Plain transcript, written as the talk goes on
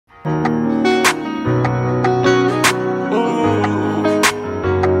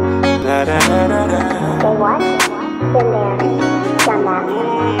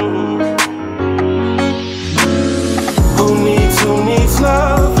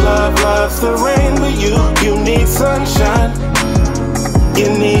the rain, but you need sunshine. You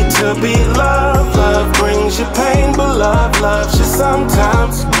need to be loved. Love brings you pain, but love loves you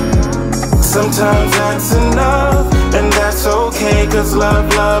sometimes. Sometimes that's enough, and that's okay, cause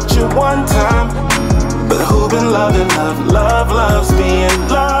love loved you one time. But who been loving love? Love loves being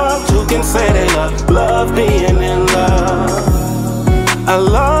loved. Who can say they love being in love? I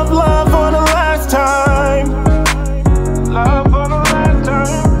love for the last time. Love for the last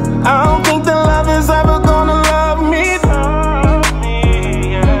time. I don't think that love is ever gonna love me,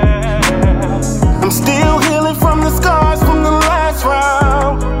 yeah. I'm still healing from the scars from the last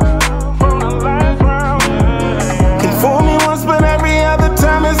round. Can fool me once, but every other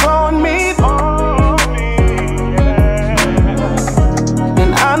time it's on me.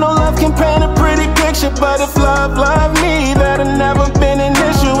 And I know love can paint a pretty picture, but if love loved me, that'd never been an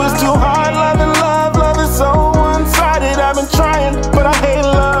issue. It's too hard loving love. Love is so one-sided. I've been trying, but I hate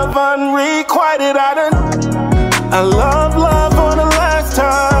love unrequited. I love for the last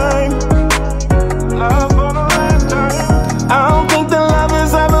time. Love for the last time. I don't think that love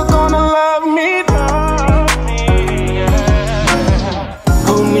is ever gonna love me, yeah.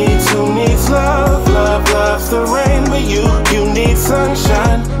 Who needs love? Love loves the rain, but you need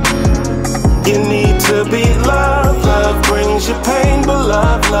sunshine. You need to be loved. Love brings you pain, but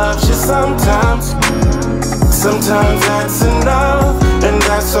love loves you sometimes. Sometimes that's enough, and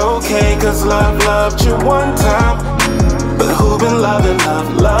that's okay, cause love loved you one time. But who been loving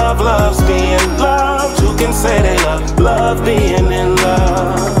love? Love loves being loved. Who can say they love being in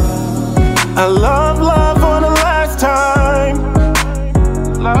love? I love for the last time.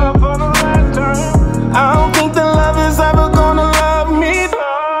 Love for the last time. I don't think that love is ever gonna love me,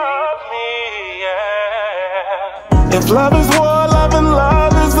 yeah. If love is war, love and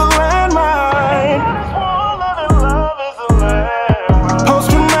love is the landmine.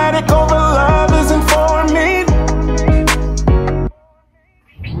 Post-traumatic over love isn't for me.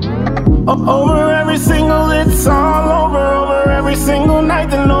 Over every single, it's all over every single night,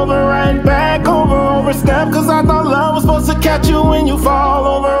 then over right back, overstep, cause I thought love was supposed to catch you when you fall.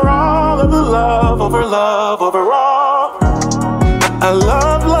 Over all of the love, over all. I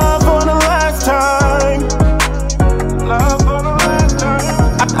love for the last time. Love for the last time.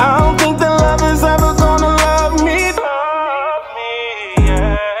 I don't think that love is ever gonna love me,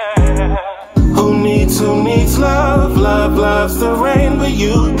 yeah. Who needs love? Love loves the rain, but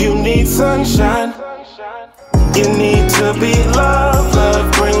you need sunshine. You need to be loved.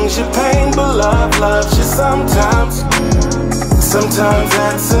 Love brings you pain, but love loves you sometimes. Sometimes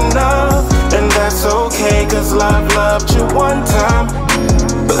that's enough, and that's okay, cause love loved you one time.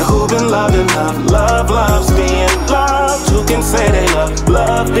 But who been loving love? Love loves being loved. Who can say they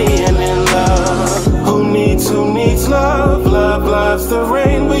love being in love? Who needs love? Love loves the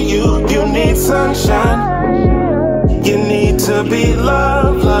rain, but you need sunshine. You need to be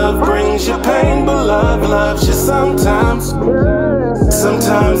loved. Love brings you pain, but love loves you sometimes.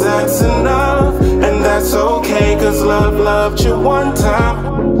 Sometimes that's enough, and that's okay, cause love loved you one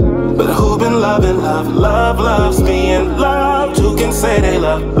time. But who been loving love? Love loves being loved. Who can say they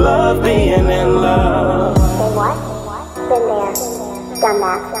love being in love? Say what? Been there, done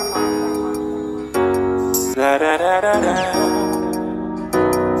that. Da da da da da.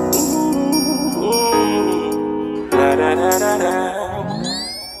 Da da da da da.